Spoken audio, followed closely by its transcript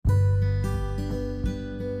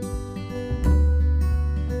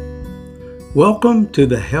Welcome to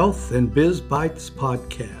the Health and Biz Bites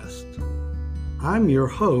podcast. I'm your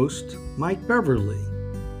host, Mike Beverly.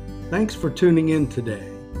 Thanks for tuning in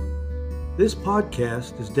today. This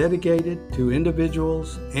podcast is dedicated to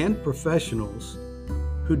individuals and professionals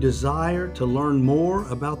who desire to learn more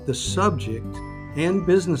about the subject and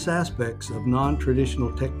business aspects of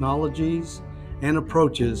non-traditional technologies and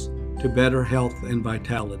approaches to better health and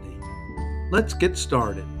vitality. Let's get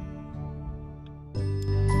started.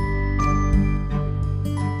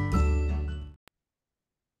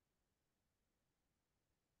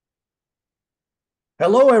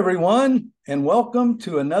 Hello, everyone, and welcome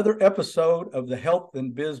to another episode of the Health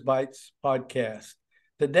and Biz Bites podcast.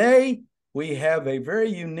 Today, we have a very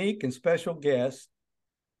unique and special guest.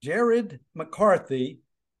 Jared McCarthy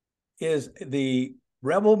is the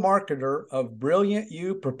rebel marketer of Brilliant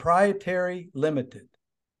You Proprietary Limited,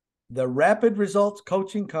 the rapid results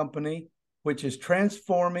coaching company, which is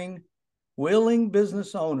transforming willing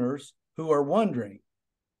business owners who are wondering,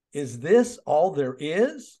 is this all there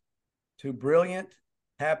is to brilliant,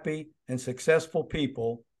 happy, and successful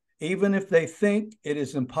people, even if they think it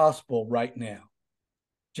is impossible right now?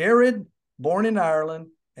 Jared, born in Ireland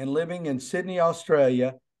and living in Sydney,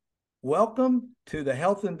 Australia, welcome to the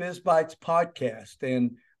Health and Biz Bites podcast.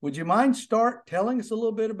 And would you mind start telling us a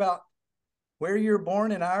little bit about where you're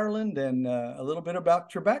born in Ireland and a little bit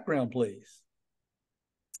about your background, please?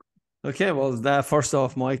 Okay, well, first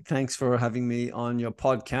off, Mike, thanks for having me on your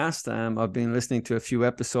podcast. I've been listening to a few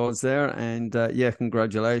episodes there, and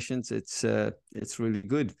congratulations. It's really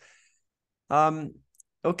good.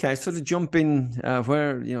 Okay, so to jump in,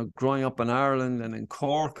 where growing up in Ireland and in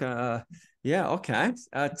Cork, okay,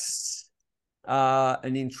 that's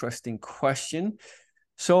an interesting question.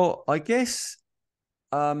 So I guess,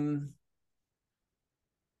 where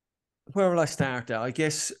will I start? I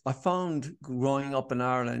guess I found growing up in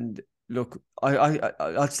Ireland. Look,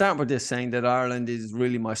 I'll start with this saying that Ireland is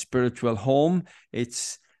really my spiritual home.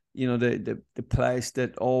 It's, the place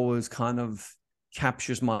that always kind of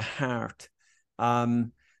captures my heart. But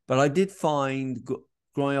I did find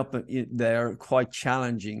growing up there quite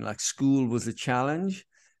challenging. Like, school was a challenge.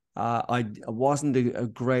 I wasn't a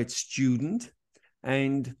great student.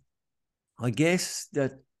 And I guess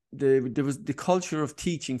that there was the culture of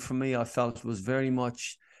teaching for me, I felt, was very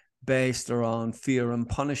much based around fear and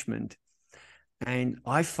punishment. And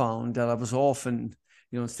I found that I was often,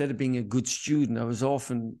 instead of being a good student, I was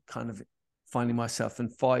often kind of finding myself in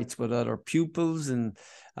fights with other pupils and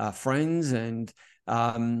friends, and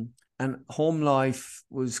home life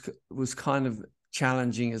was kind of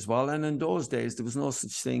challenging as well. And in those days, there was no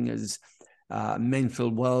such thing as mental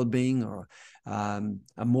well-being or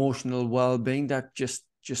emotional well-being. That just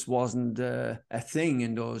wasn't a thing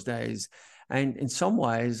in those days. And in some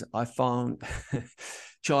ways, I found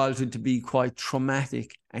childhood to be quite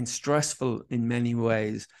traumatic and stressful in many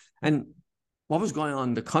ways. And what was going on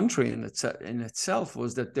in the country in itself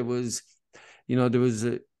was that there was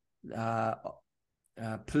a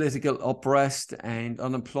political unrest, and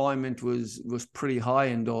unemployment was pretty high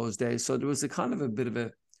in those days. So there was a kind of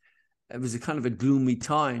a gloomy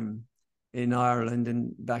time in Ireland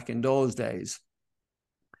and back in those days.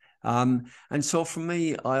 And so for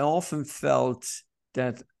me, I often felt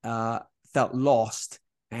lost,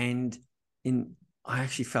 and I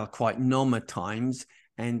actually felt quite numb at times,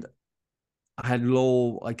 and I had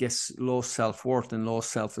low self-worth and low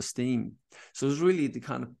self-esteem. So it was really the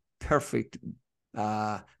kind of perfect,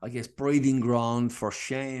 breeding ground for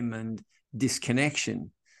shame and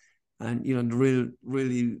disconnection, and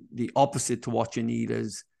really the opposite to what you need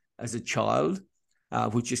as a child,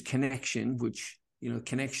 which is connection, which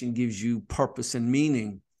connection gives you purpose and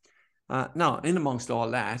meaning. Now, in amongst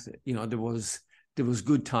all that, there was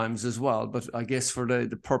good times as well, but I guess for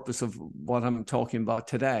the purpose of what I'm talking about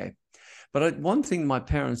today. But one thing my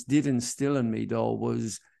parents did instill in me, though,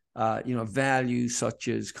 was values such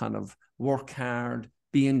as kind of work hard,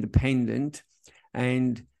 be independent.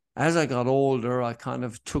 And as I got older, I kind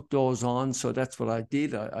of took those on. So that's what I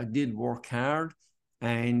did. I did work hard,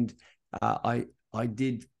 and I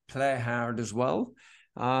did play hard as well,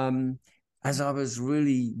 as I was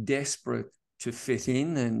really desperate to fit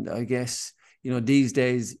in. And I guess, these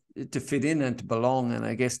days, to fit in and to belong. And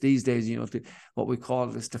I guess these days, what we call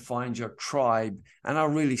it is to find your tribe. And I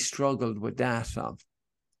really struggled with that.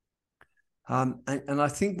 And I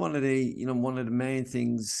think one of the main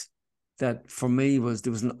things that for me was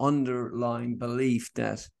there was an underlying belief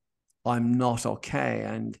that I'm not okay,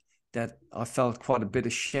 and that I felt quite a bit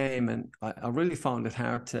of shame. And I really found it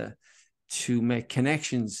hard to make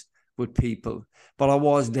connections with people, but I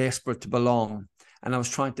was desperate to belong, and I was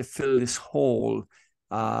trying to fill this hole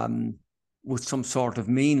with some sort of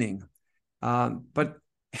meaning. But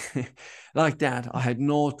like that, I had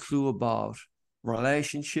no clue about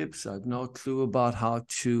relationships. I had no clue about how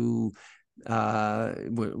to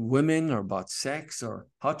women, or about sex, or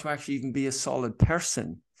how to actually even be a solid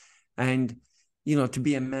person. And, to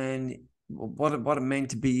be a man, what it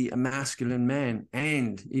meant to be a masculine man,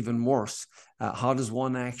 and even worse, how does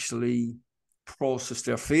one actually process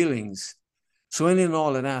their feelings? So in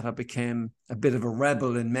all of that, I became a bit of a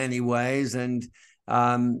rebel in many ways. And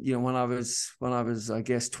when I was, I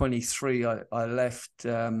guess, 23, I left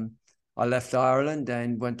Ireland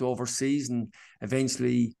and went overseas, and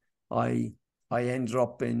eventually I ended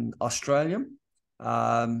up in Australia.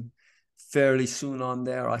 Fairly soon on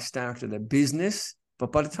there, I started a business.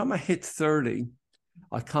 But by the time I hit 30,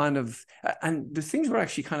 and the things were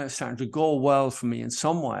actually kind of starting to go well for me in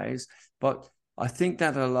some ways, but I think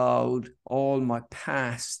that allowed all my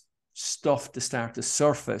past stuff to start to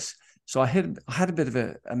surface. So I had a bit of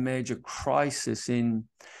a major crisis in,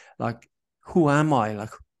 like, who am I, like,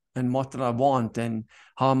 and what did I want, and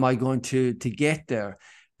how am I going to get there?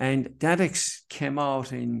 And that came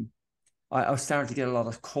out in, I was starting to get a lot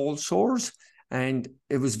of cold sores, and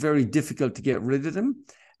it was very difficult to get rid of them.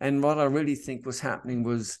 And what I really think was happening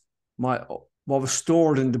was what was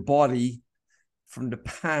stored in the body from the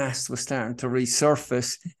past was starting to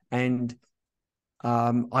resurface, and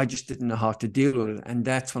I just didn't know how to deal with it. And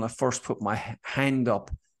that's when I first put my hand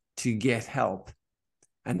up to get help,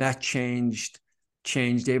 and that changed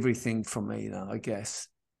everything for me, I guess.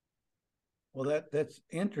 Well, that's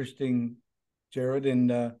interesting, Jared,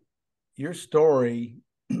 and your story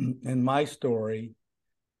and my story.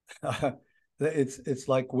 It's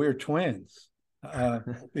like we're twins,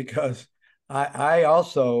 because I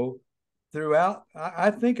also, throughout,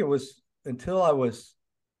 I think it was until I was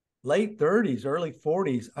late 30s, early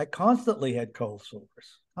 40s, I constantly had cold sores,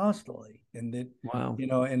 constantly. And it, Wow.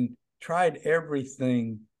 And tried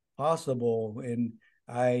everything possible. And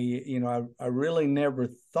I really never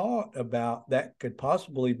thought about that could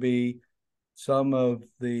possibly be some of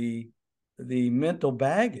the mental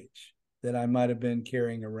baggage that I might have been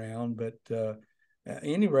carrying around. But at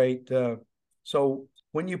any rate, so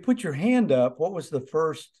when you put your hand up, what was the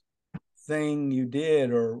first thing you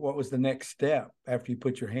did, or what was the next step after you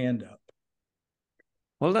put your hand up?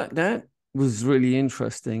 Well, that was really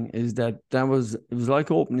interesting. Is that it was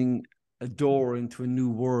like opening a door into a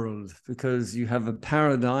new world, because you have a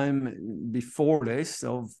paradigm before this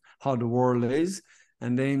of how the world is,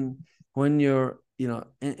 and then when you're,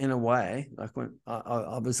 in a way, like when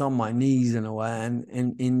I was on my knees in a way,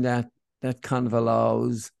 and in that kind of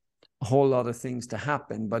allows a whole lot of things to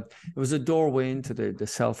happen. But it was a doorway into the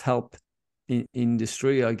self-help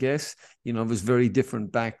industry, I guess. It was very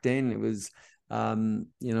different back then. It was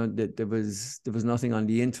there was nothing on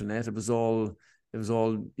the internet. It was all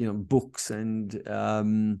books, and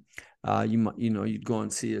you'd go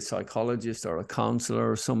and see a psychologist or a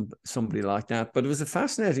counselor or somebody like that. But it was a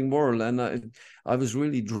fascinating world, and I was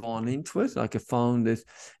really drawn into it. Like, I found it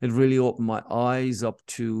really opened my eyes up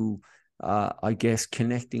to I guess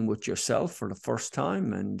connecting with yourself for the first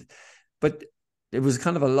time. But it was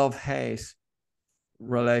kind of a love-hate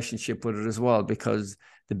relationship with it as well, because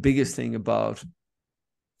the biggest thing about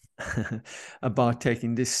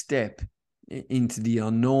taking this step into the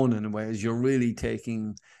unknown in a way is you're really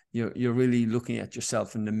looking at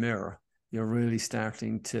yourself in the mirror. You're really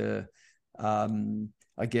starting to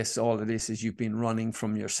I guess all of this is you've been running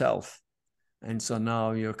from yourself, and so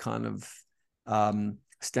now you're kind of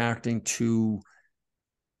starting to,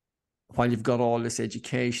 while you've got all this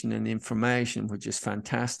education and information, which is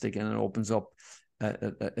fantastic, and it opens up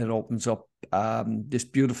this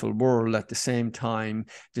beautiful world. At the same time,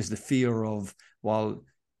 there's the fear of, well,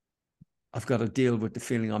 I've got to deal with the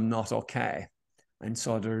feeling I'm not okay. And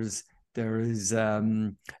so it's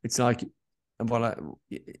like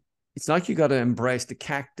you got to embrace the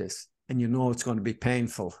cactus, and it's going to be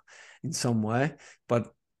painful in some way.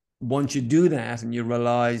 But once you do that and you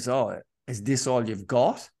realize, oh, is this all you've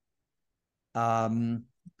got?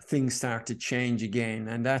 Things start to change again.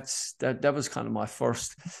 And that was kind of my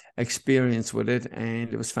first experience with it,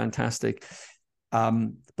 and it was fantastic.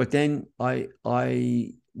 But then I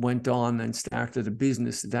went on and started a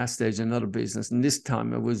business at that stage, another business, and this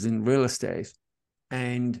time it was in real estate.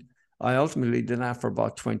 And I ultimately did that for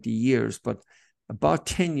about 20 years. But about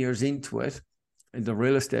 10 years into it, in the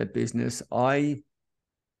real estate business, I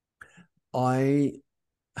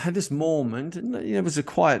had this moment, and it was a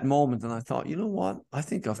quiet moment, and I thought, you know what? I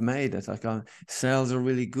think I've made it. Like, sales are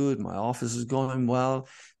really good. My office is going well.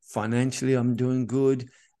 Financially, I'm doing good.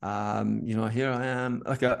 Here I am,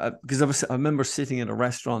 because I remember sitting in a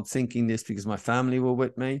restaurant thinking this because my family were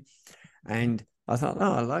with me, and I thought,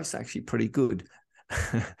 oh, life's actually pretty good.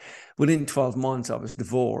 Within 12 months, I was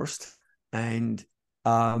divorced, and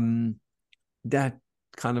that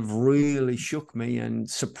kind of really shook me and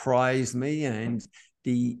surprised me. And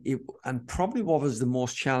probably what was the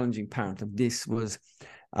most challenging part of this was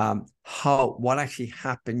what actually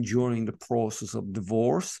happened during the process of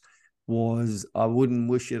divorce. Was I wouldn't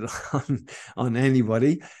wish it on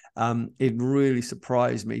anybody. It really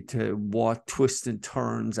surprised me to what twists and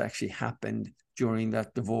turns actually happened during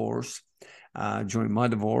that divorce, during my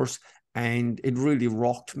divorce, and it really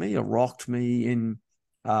rocked me. It rocked me in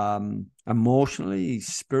emotionally,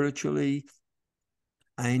 spiritually,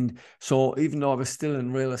 and so even though I was still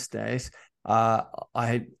in real estate, I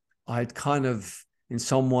had kind of, in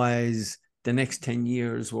some ways, the next 10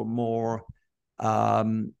 years were more.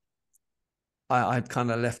 I'd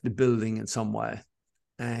kind of left the building in some way.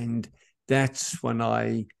 And that's when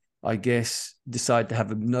I guess, decided to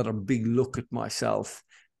have another big look at myself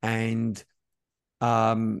and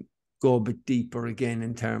go a bit deeper again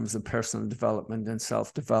in terms of personal development and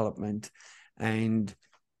self-development. And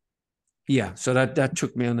yeah, so that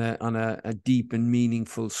took me on a deep and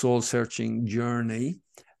meaningful soul-searching journey.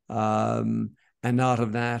 And out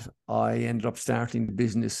of that, I ended up starting the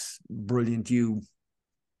business Brilliant You,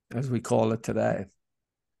 as we call it today.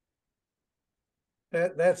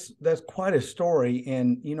 That's quite a story.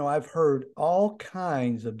 And, I've heard all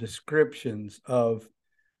kinds of descriptions of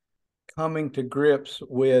coming to grips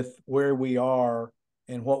with where we are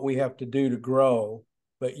and what we have to do to grow.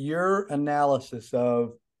 But your analysis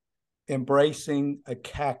of embracing a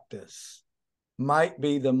cactus might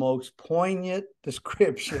be the most poignant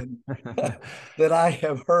description that I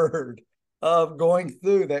have heard of going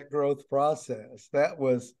through that growth process. That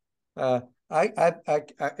was, I,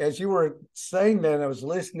 as you were saying that, I was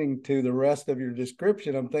listening to the rest of your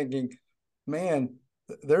description. I'm thinking, man,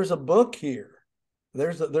 there's a book here.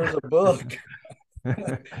 There's a book.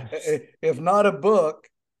 If not a book,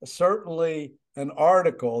 certainly an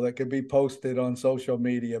article that could be posted on social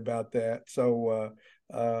media about that. So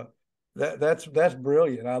that's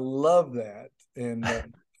brilliant. I love that. And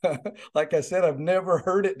like I said, I've never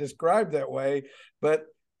heard it described that way, but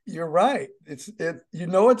you're right. It's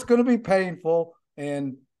going to be painful,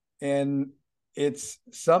 and it's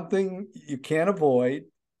something you can't avoid.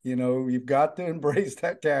 You've got to embrace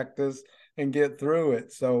that cactus and get through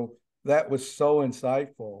it. So that was so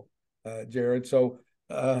insightful, Jared. So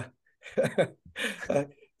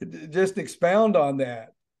just expound on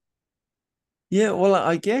that. Yeah, well,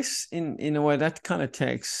 I guess in a way that kind of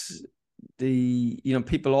takes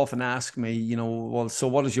people often ask me, well, so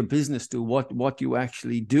what does your business do? What you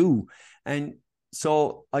actually do? And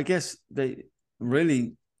so I guess they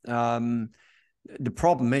really, the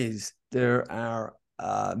problem is there are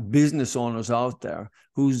business owners out there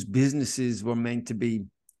whose businesses were meant to be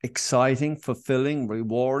exciting, fulfilling,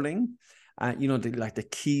 rewarding. Like the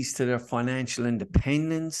keys to their financial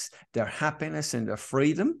independence, their happiness, and their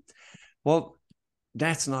freedom. Well,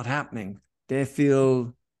 that's not happening. They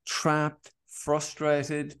feel trapped,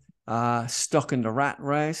 frustrated, stuck in the rat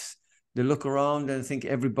race. They look around and think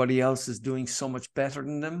everybody else is doing so much better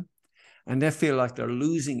than them, and they feel like they're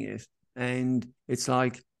losing it. And it's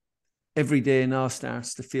like every day now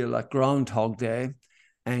starts to feel like Groundhog Day,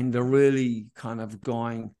 and they're really kind of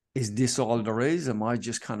going, is this all there is? Am I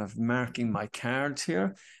just kind of marking my cards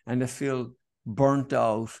here? And they feel burnt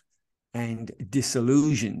out and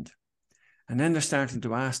disillusioned. And then they're starting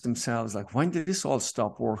to ask themselves, like, when did this all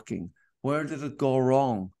stop working? Where did it go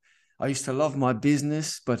wrong? I used to love my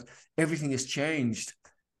business, but everything has changed.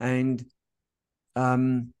 And I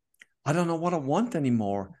don't know what I want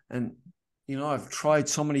anymore. And, I've tried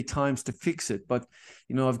so many times to fix it, but,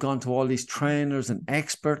 I've gone to all these trainers and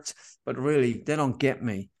experts, but really they don't get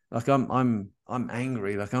me. Like I'm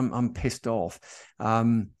angry, like I'm pissed off.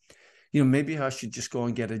 Maybe I should just go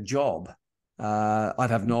and get a job. I'd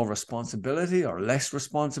have no responsibility or less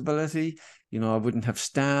responsibility. I wouldn't have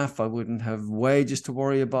staff. I wouldn't have wages to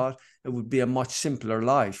worry about. It would be a much simpler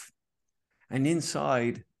life. And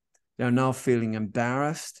inside, they're now feeling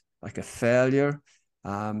embarrassed, like a failure.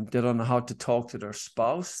 They don't know how to talk to their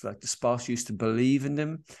spouse. Like the spouse used to believe in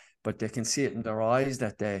them, but they can see it in their eyes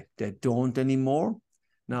that they don't anymore.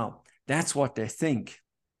 Now, that's what they think.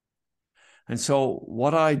 And so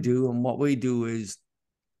what I do and what we do is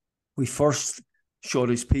we first show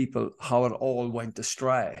these people how it all went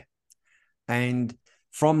astray. And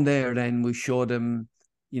from there, then we show them,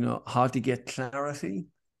 how to get clarity,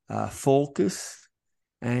 focus,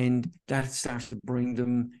 and that starts to bring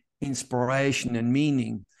them inspiration and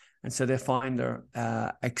meaning. And so they find their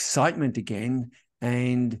excitement again,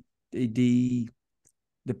 and the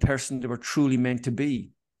person they were truly meant to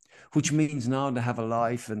be, which means now they have a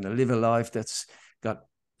life and they live a life that's got,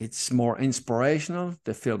 it's more inspirational.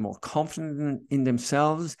 They feel more confident in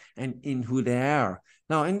themselves and in who they are.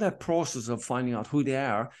 Now, in that process of finding out who they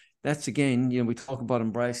are, that's again, we talk about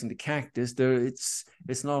embracing the cactus.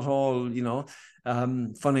 It's not all,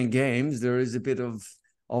 fun and games. There is a bit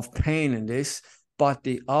of pain in this, but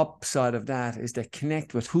the upside of that is they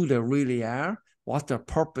connect with who they really are, what their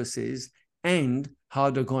purpose is, and how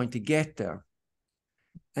they're going to get there.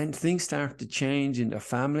 And things start to change in their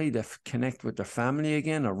family. They connect with their family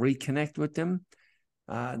again, or reconnect with them.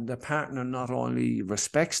 The partner not only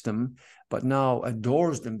respects them, but now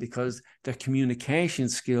adores them, because their communication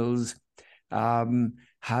skills have,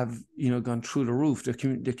 gone through the roof.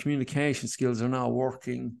 The communication skills are now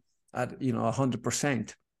working at,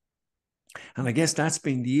 100%. And I guess that's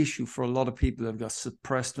been the issue for a lot of people. They've got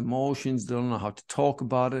suppressed emotions. They don't know how to talk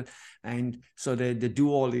about it. And so they do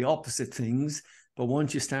all the opposite things. But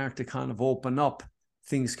once you start to kind of open up,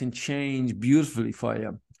 things can change beautifully for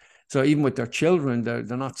you. So even with their children, they're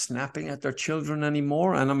not snapping at their children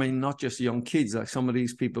anymore. And I mean, not just young kids, like some of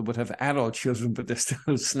these people would have adult children, but they're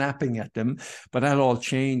still snapping at them. But that all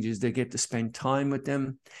changes. They get to spend time with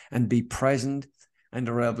them and be present, and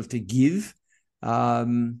they're able to give.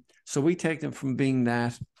 So we take them from being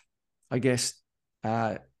that, I guess,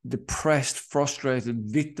 depressed, frustrated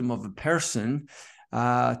victim of a person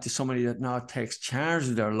to somebody that now takes charge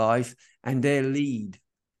of their life, and they lead,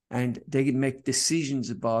 and they can make decisions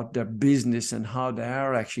about their business and how they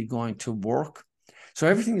are actually going to work. So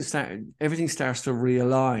everything starts to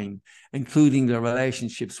realign, including their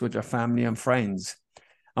relationships with their family and friends.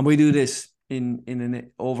 And we do this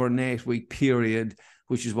in over an 8-week period,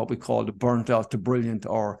 which is what we call the Burnt Out to Brilliant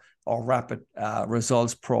or Rapid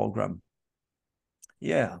Results program.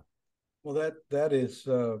 Yeah. Well, that is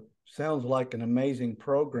sounds like an amazing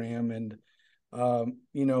program. And,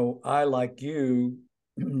 I, like you,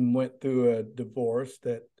 went through a divorce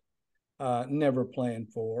that never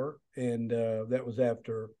planned for. And that was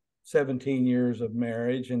after 17 years of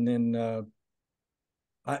marriage. And then,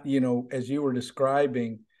 as you were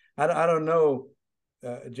describing, I don't know,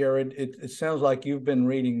 Jared, it sounds like you've been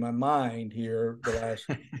reading my mind here the last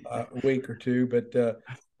week or two, but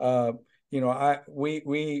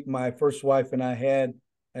my first wife and I had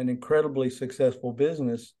an incredibly successful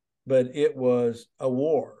business, but it was a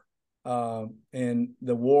war. And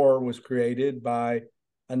the war was created by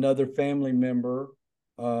another family member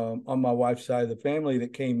on my wife's side of the family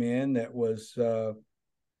that came in that was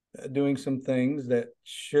doing some things that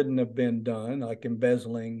shouldn't have been done, like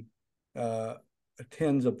embezzling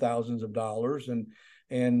tens of thousands of dollars,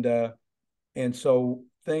 and so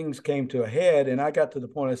things came to a head, and I got to the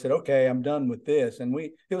point I said, okay, I'm done with this. And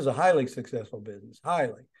it was a highly successful business,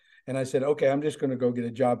 highly. And I said, okay, I'm just going to go get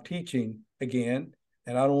a job teaching again,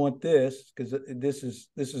 and I don't want this, because this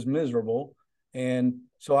is miserable. And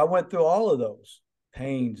so I went through all of those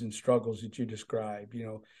pains and struggles that you described,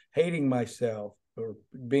 hating myself or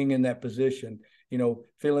being in that position,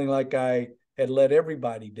 feeling like I had let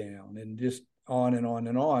everybody down, and just on and on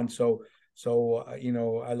and on. So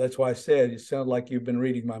that's why I said it sounds like you've been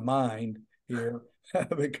reading my mind here,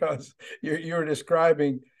 because you're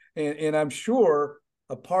describing, and I'm sure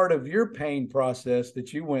a part of your pain process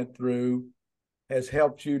that you went through has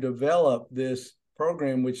helped you develop this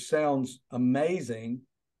program, which sounds amazing,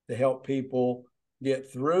 to help people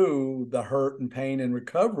get through the hurt and pain and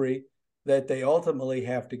recovery that they ultimately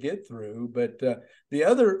have to get through. But the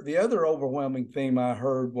other overwhelming theme I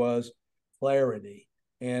heard was clarity.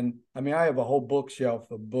 And I mean, I have a whole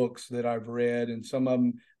bookshelf of books that I've read, and some of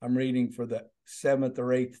them I'm reading for the 7th or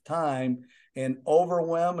 8th time. And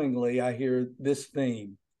overwhelmingly, I hear this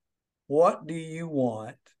theme: what do you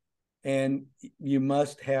want? And you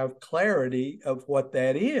must have clarity of what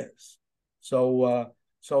that is. So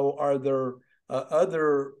are there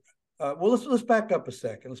other? Well, let's back up a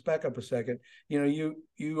second.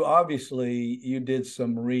 You obviously did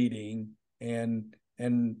some reading and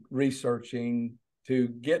researching to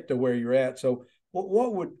get to where you're at. So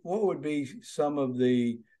what would be some of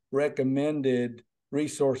the recommended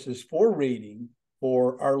resources for reading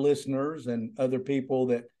for our listeners and other people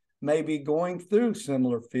that may be going through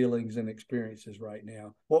similar feelings and experiences right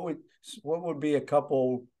now? What would be a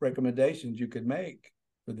couple recommendations you could make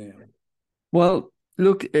for them? Well,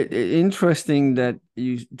 look, interesting that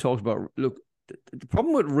you talked about. Look, the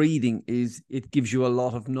problem with reading is it gives you a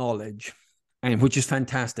lot of knowledge, and which is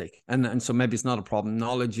fantastic. And so maybe it's not a problem.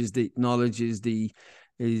 Knowledge is the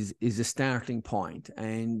is a starting point,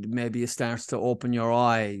 and maybe it starts to open your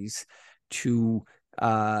eyes to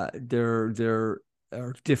there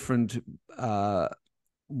are different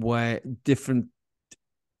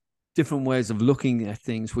different ways of looking at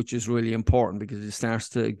things, which is really important because it starts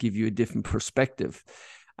to give you a different perspective.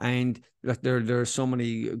 And like there are so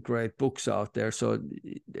many great books out there. So,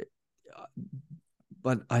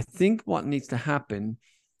 but I think what needs to happen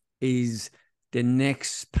is the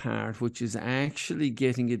next part, which is actually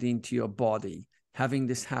getting it into your body, having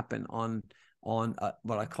this happen on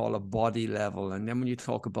what I call a body level. And then when you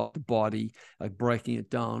talk about the body, like breaking it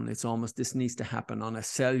down, it's almost, this needs to happen on a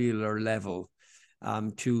cellular level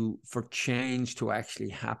for change to actually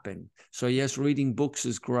happen. So yes, reading books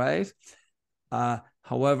is great.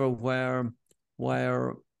 However, whether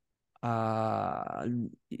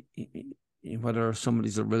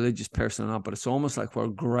somebody's a religious person or not, but it's almost like where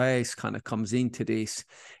grace kind of comes into this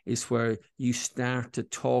is where you start to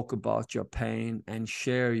talk about your pain and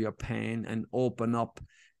share your pain and open up,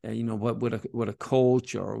 with a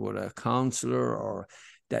coach or with a counselor, or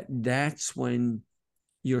that's when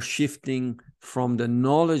you're shifting from the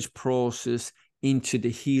knowledge process into the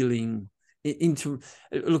healing.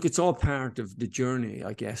 Look, it's all part of the journey,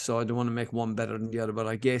 I guess. So I don't want to make one better than the other, but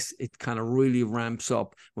I guess it kind of really ramps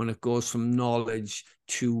up when it goes from knowledge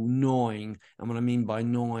to knowing. And what I mean by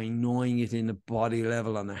knowing it in the body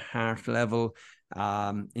level, on the heart level,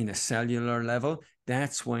 in a cellular level,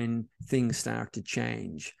 that's when things start to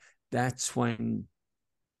change. That's when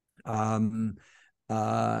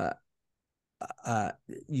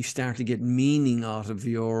you start to get meaning out of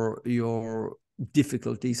your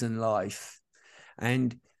difficulties in life.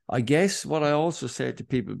 And I guess what I also say to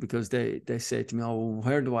people, because they say to me, oh,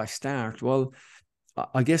 where do I start? Well,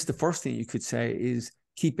 I guess the first thing you could say is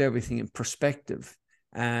keep everything in perspective.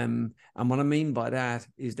 And what I mean by that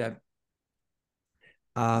is that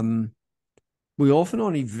we often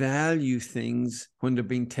only value things when they're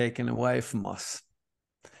being taken away from us.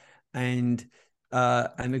 And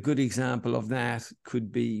a good example of that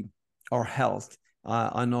could be our health.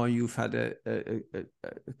 I know you've had a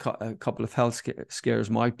couple of health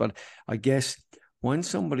scares, Mike, but I guess when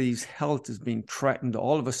somebody's health is being threatened,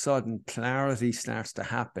 all of a sudden clarity starts to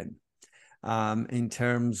happen in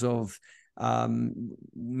terms of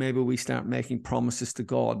maybe we start making promises to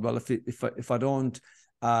God. Well, if I don't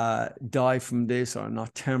die from this, or I'm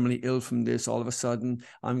not terminally ill from this, all of a sudden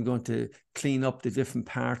I'm going to clean up the different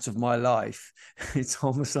parts of my life. It's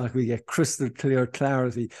almost like we get crystal clear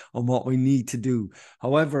clarity on what we need to do.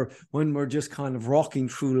 However, when we're just kind of rocking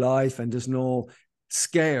through life and there's no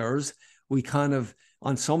scares, we kind of,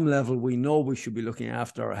 on some level, we know we should be looking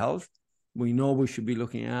after our health. We know we should be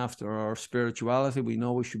looking after our spirituality. We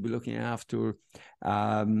know we should be looking after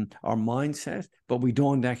our mindset, but we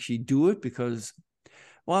don't actually do it because,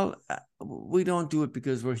 well, we don't do it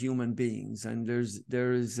because we're human beings, and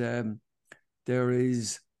there is,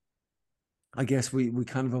 I guess we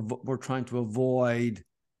kind of, we're trying to avoid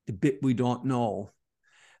the bit we don't know.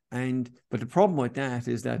 But the problem with that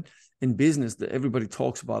is that in business, that everybody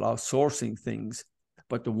talks about outsourcing things,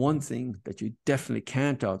 but the one thing that you definitely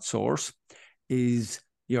can't outsource is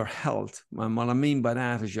your health. And what I mean by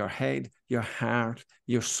that is your head, your heart,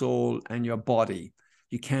 your soul, and your body.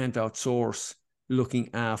 You can't outsource looking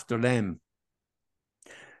after them.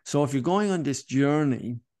 So if you're going on this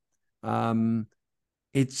journey,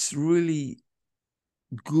 it's really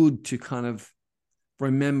good to kind of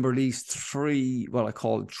remember these three, what I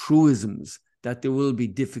call truisms, that there will be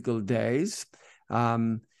difficult days.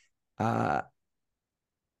 And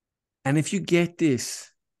if you get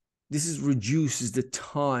this reduces the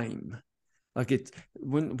time. Like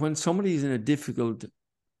when somebody is in a difficult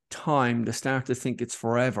time, they start to think it's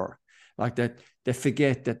forever. Like that, they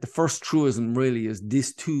forget that the first truism really is,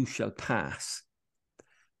 this too shall pass.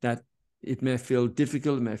 That it may feel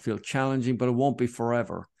difficult, it may feel challenging, but it won't be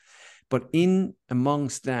forever. But in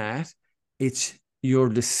amongst that, it's your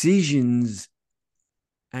decisions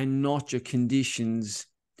and not your conditions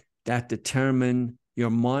that determine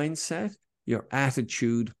your mindset, your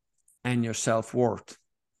attitude, and your self-worth.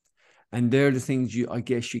 And they're the things I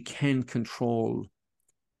guess you can control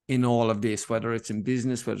in all of this, whether it's in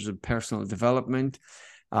business, whether it's in personal development.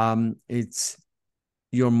 It's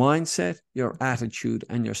your mindset, your attitude,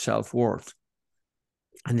 and your self-worth.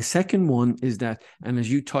 And the second one is that, and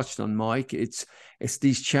as you touched on, Mike, it's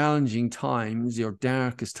these challenging times, your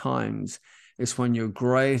darkest times, is when your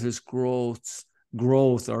greatest growth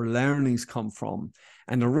or learnings come from.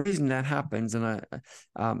 And the reason that happens, and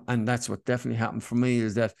that's what definitely happened for me,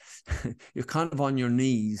 is that you're kind of on your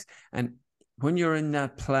knees, and when you're in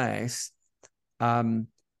that place,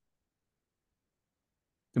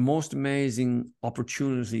 the most amazing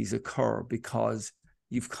opportunities occur because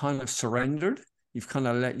you've kind of surrendered. You've kind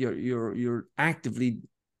of let you're actively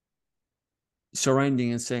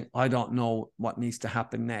surrendering and saying, I don't know what needs to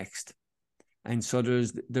happen next. And so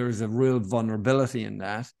there's a real vulnerability in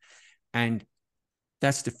that. And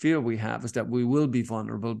that's the fear we have, is that we will be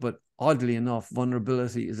vulnerable. But oddly enough,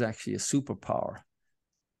 vulnerability is actually a superpower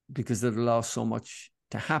because it allows so much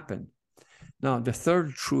to happen. Now, the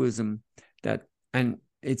third truism that, and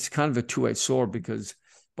it's kind of a two-edged sword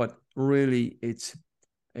but really it's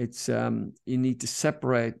you need to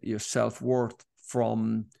separate your self-worth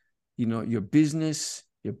from, your business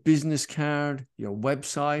card, your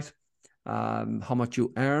website, how much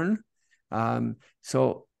you earn.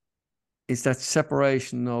 So it's that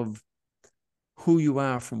separation of who you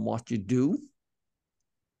are from what you do.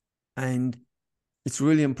 And it's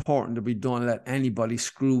really important that we don't let anybody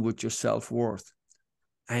screw with your self-worth.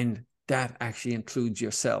 And that actually includes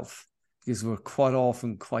yourself, because we're quite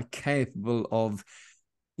often quite capable of,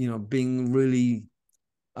 being really,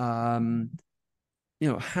 hard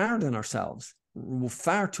on ourselves. We're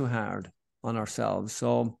far too hard on ourselves.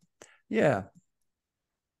 So, yeah.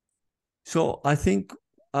 So I think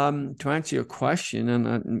to answer your question,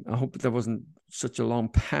 and I hope that wasn't such a long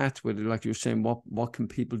path with it, like you were saying, what can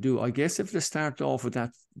people do? I guess if they start off with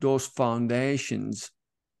those foundations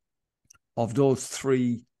of those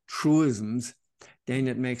three truisms, then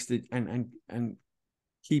it makes it and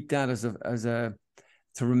keep that as a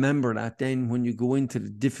to remember that. Then when you go into the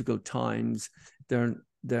difficult times, they're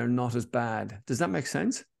not as bad. Does that make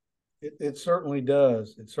sense? It certainly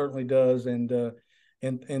does. It certainly does. And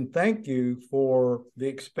thank you for the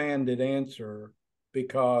expanded answer,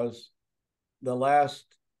 because the last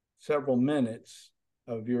several minutes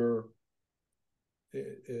of your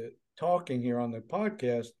talking here on the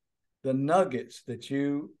podcast, the nuggets that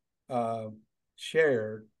you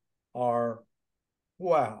shared are,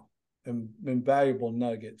 wow, invaluable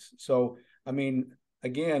nuggets. So, I mean,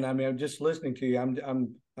 again, I'm just listening to you.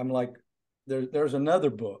 I'm like, there's another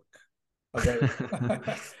book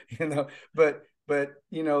available, but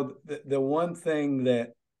the one thing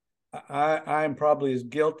that I'm probably as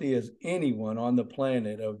guilty as anyone on the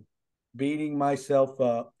planet of beating myself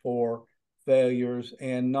up for failures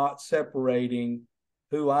and not separating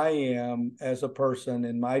who I am as a person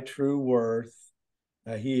and my true worth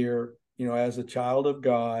here, as a child of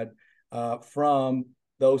God, from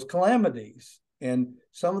those calamities. And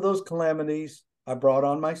some of those calamities I brought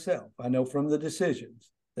on myself. I know from the decisions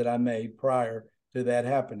that I made prior to that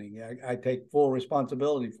happening. I take full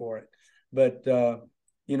responsibility for it. But,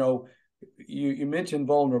 you mentioned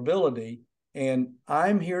vulnerability, and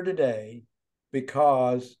I'm here today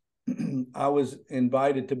because I was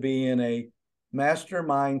invited to be in a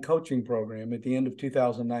mastermind coaching program at the end of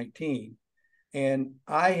 2019. And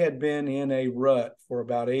I had been in a rut for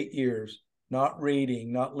about 8 years, not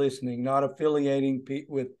reading, not listening, not affiliating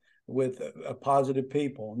with positive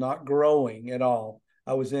people, not growing at all.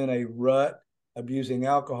 I was in a rut, abusing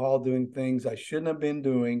alcohol, doing things I shouldn't have been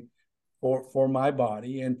doing for my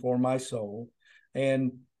body and for my soul.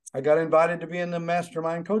 And I got invited to be in the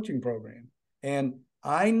mastermind coaching program. And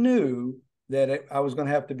I knew that I was going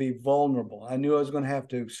to have to be vulnerable. I knew I was going to have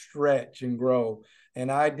to stretch and grow,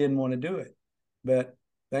 and I didn't want to do it. But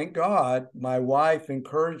thank God, my wife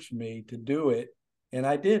encouraged me to do it, and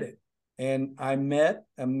I did it. And I met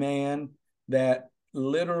a man that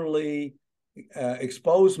literally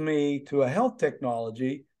exposed me to a health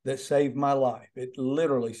technology that saved my life. It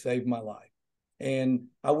literally saved my life. And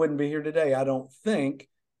I wouldn't be here today, I don't think,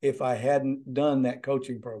 if I hadn't done that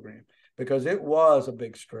coaching program, because it was a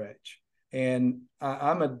big stretch. And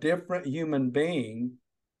I'm a different human being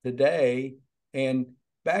today. And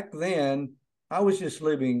back then, I was just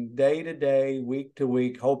living day to day, week to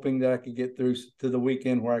week, hoping that I could get through to the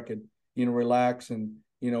weekend where I could, relax and,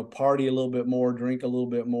 party a little bit more, drink a little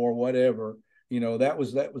bit more, whatever. That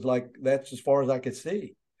was like, that's as far as I could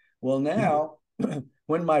see. Well, now,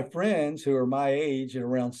 when my friends who are my age and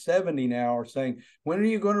around 70 now are saying, when are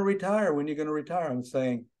you going to retire? When are you going to retire? I'm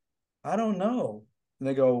saying, I don't know. And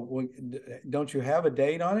they go, well, don't you have a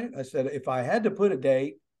date on it? I said, if I had to put a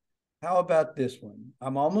date, how about this one?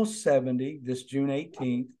 I'm almost 70, this June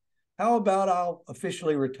 18th. How about I'll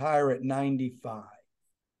officially retire at 95?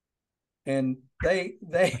 And they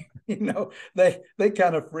they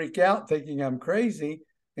kind of freak out thinking I'm crazy.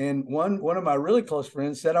 And one of my really close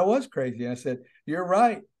friends said I was crazy. And I said, you're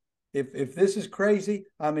right. If this is crazy,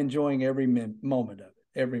 I'm enjoying every moment of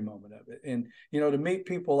it, every moment of it. And, to meet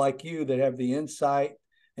people like you that have the insight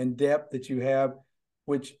and depth that you have,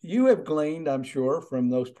 which you have gleaned, I'm sure, from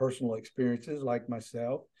those personal experiences like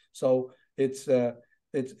myself. So it's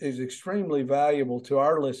is extremely valuable to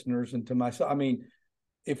our listeners and to myself. I mean,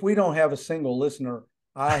 if we don't have a single listener,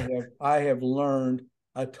 I have learned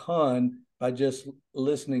a ton by just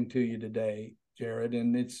listening to you today, Jared,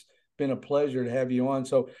 and it's been a pleasure to have you on.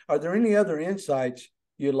 So, are there any other insights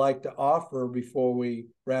you'd like to offer before we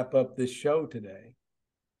wrap up this show today?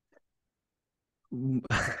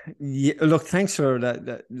 Yeah, look, thanks for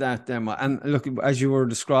that demo. And look, as you were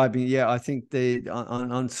describing, yeah, I think they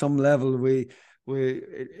on some level we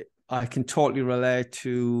I can totally relate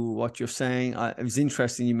to what you're saying. It was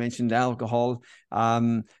interesting you mentioned alcohol.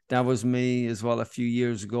 That was me as well a few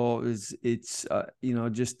years ago. It's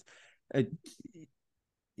just it,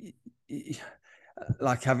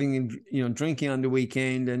 like having drinking on the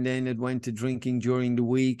weekend, and then it went to drinking during the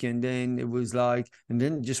week, and then it was like, and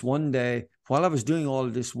then just one day while I was doing all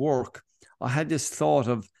of this work, I had this thought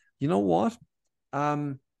of, you know what,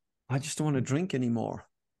 I just don't want to drink anymore.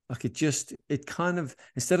 Like it kind of,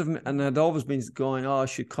 instead of, and I'd always been going, oh, I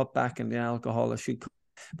should cut back on the alcohol,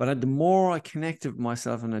 but the more I connected with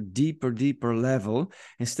myself on a deeper level,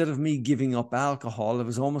 instead of me giving up alcohol, it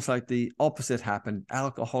was almost like the opposite happened.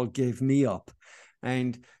 Alcohol gave me up.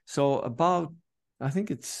 And so I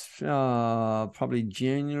think it's probably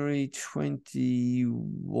January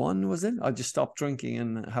 21, was it? I just stopped drinking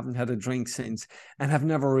and haven't had a drink since, and have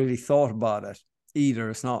never really thought about it either.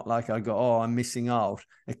 It's not like I go, oh, I'm missing out.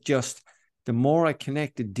 It just, the more I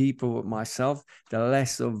connected deeper with myself, the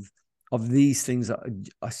less of these things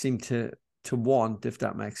I seem to want, if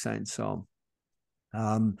that makes sense. So,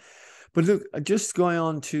 but look, just going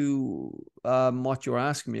on to what you're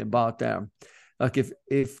asking me about there. Like if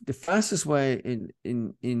the fastest way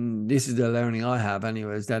in this is the learning I have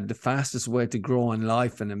anyway, is that the fastest way to grow in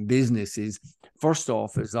life and in business is, first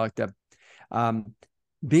off, is like that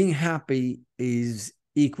being happy is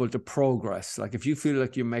equal to progress. Like if you feel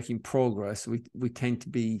like you're making progress, we tend to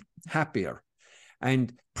be happier.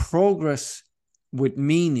 And progress with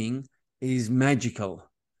meaning is magical.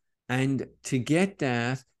 And to get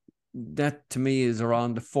that to me is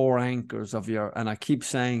around the four anchors of your, and I keep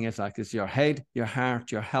saying it, like it's your head, your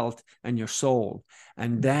heart, your health, and your soul.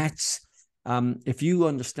 And that's, if you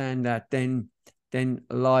understand that, then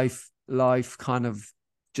life kind of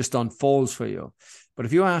just unfolds for you. But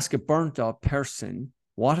if you ask a burnt out person,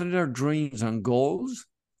 what are their dreams and goals?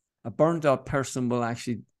 A burnt out person will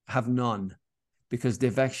actually have none, because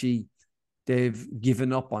they've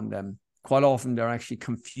given up on them. Quite often they're actually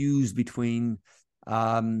confused between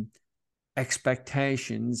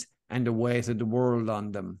expectations and the weight of the world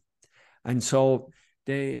on them. And so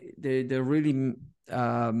they're really,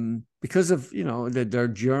 because of, their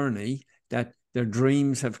journey, that their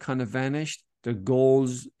dreams have kind of vanished, their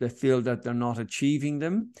goals, they feel that they're not achieving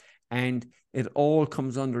them. And it all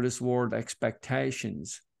comes under this word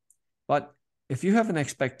expectations. But if you have an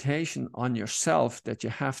expectation on yourself that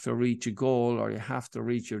you have to reach a goal or you have to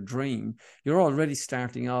reach your dream, you're already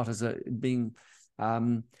starting out as being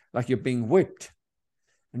like you're being whipped.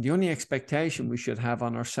 And the only expectation we should have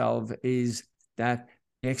on ourselves is that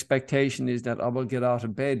the expectation is that I will get out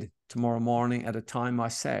of bed tomorrow morning at a time I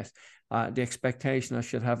set. The expectation I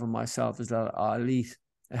should have of myself is that I'll eat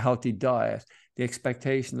a healthy diet. The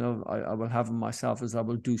expectation I will have of myself is I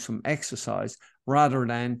will do some exercise, rather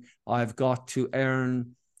than I've got to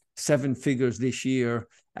earn 7 figures this year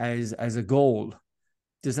as a goal.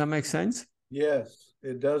 Does that make sense? Yes,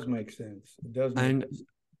 it does make sense. It does make and sense.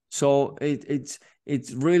 So it's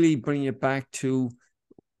really bringing it back to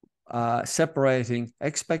separating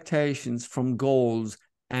expectations from goals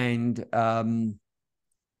and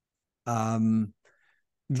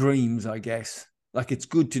dreams, I guess. Like it's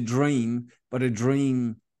good to dream, but a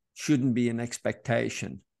dream shouldn't be an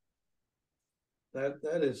expectation. That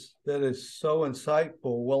is so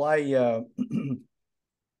insightful. Well,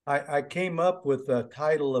 I came up with the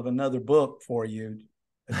title of another book for you.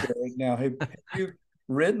 Now, have you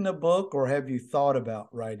written a book, or have you thought about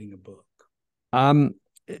writing a book? I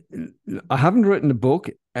haven't written a book.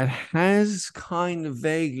 It has kind of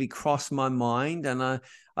vaguely crossed my mind, and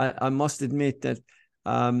I must admit that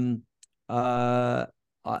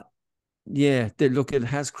look, it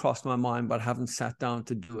has crossed my mind, but I haven't sat down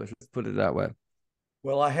to do it. Let's put it that way.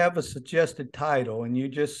 Well, I have a suggested title, and you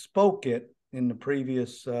just spoke it in the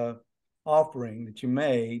previous offering that you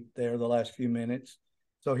made there the last few minutes.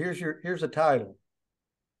 So here's a title: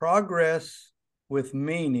 Progress with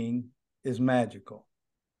Meaning is Magical.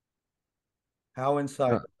 How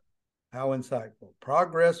insightful. How insightful.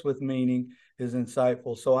 Progress with meaning is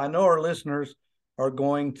insightful. So I know our listeners are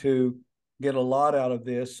going to get a lot out of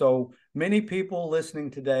this. So many people listening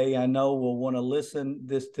today, I know, will want to listen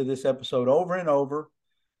to this episode over and over.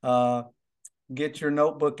 get your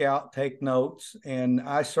notebook out, take notes. And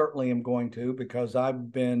I certainly am going to, because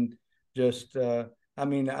I've been just, I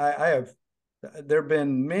have, there have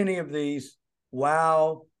been many of these,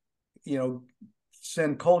 wow,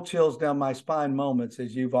 send cold chills down my spine moments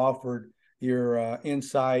as you've offered your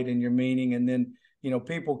insight and your meaning. And then,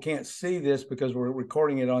 people can't see this because we're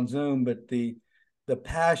recording it on Zoom, but the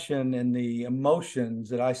passion and the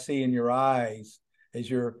emotions that I see in your eyes as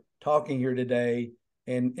you're talking here today,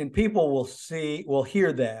 and people will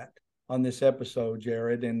hear that on this episode,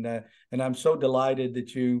 Jared. And I'm so delighted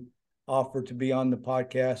that you offered to be on the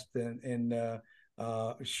podcast and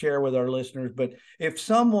share with our listeners. But if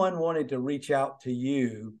someone wanted to reach out to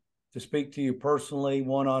you to speak to you personally,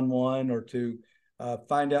 one-on-one, or to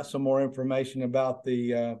find out some more information about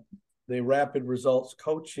the Rapid Results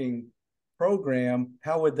Coaching program,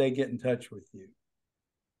 how would they get in touch with you?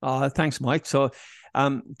 Thanks, Mike. So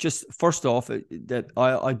just first off, that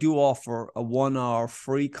I do offer a 1-hour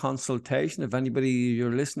free consultation. If anybody,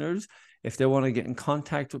 your listeners, if they want to get in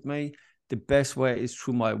contact with me, the best way is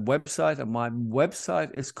through my website. And my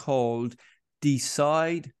website is called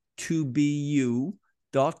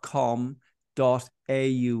decide2bu.com.au.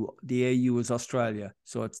 The AU is Australia.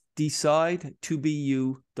 So it's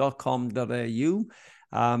decide2bu.com.au.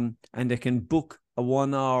 And they can book a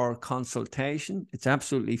 1-hour consultation. It's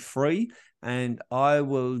absolutely free. And I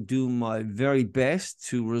will do my very best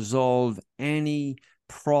to resolve any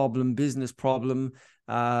problem, business problem,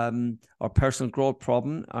 or personal growth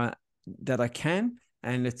problem that I can.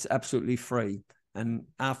 And it's absolutely free. And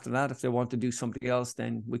after that, if they want to do something else,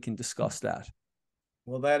 then we can discuss that.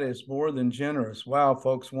 Well, that is more than generous. Wow,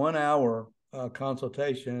 folks, 1-hour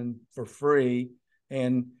consultation for free.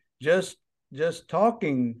 And just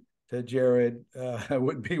talking to Jared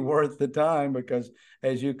would be worth the time, because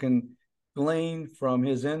as you can glean from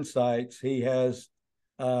his insights, he has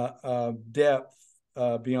depth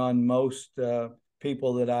beyond most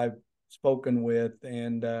people that I've spoken with,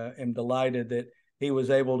 and am delighted that he was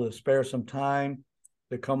able to spare some time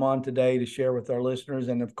to come on today to share with our listeners.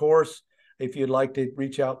 And of course, if you'd like to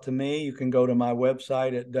reach out to me, you can go to my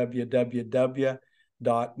website at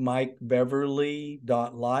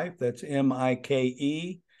www.mikebeverly.life. That's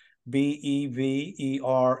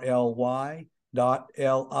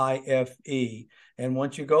MikeBeverly.life. And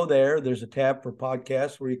once you go there, there's a tab for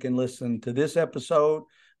podcasts where you can listen to this episode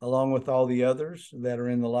along with all the others that are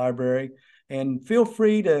in the library. And feel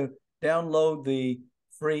free to download the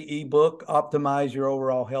free ebook, Optimize Your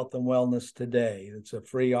Overall Health and Wellness Today. It's a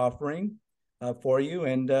free offering for you.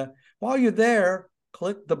 And while you're there,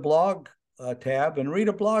 click the blog tab and read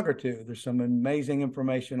a blog or two. There's some amazing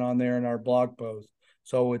information on there in our blog post.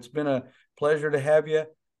 So it's been a pleasure to have you,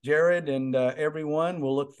 Jared, and everyone.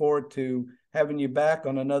 We'll look forward to having you back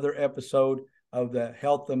on another episode of the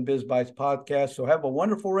Health and Biz Bites podcast. So have a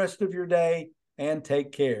wonderful rest of your day and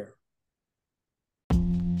take care.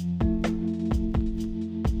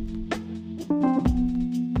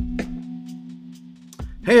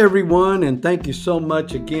 Hey everyone, and thank you so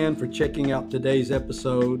much again for checking out today's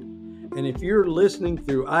episode. And if you're listening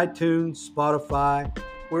through iTunes, Spotify,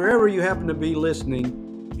 wherever you happen to be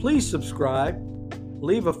listening, please subscribe.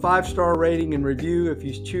 Leave a 5-star rating and review if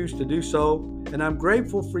you choose to do so. And I'm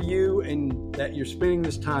grateful for you and that you're spending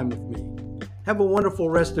this time with me. Have a wonderful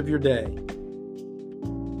rest of your day.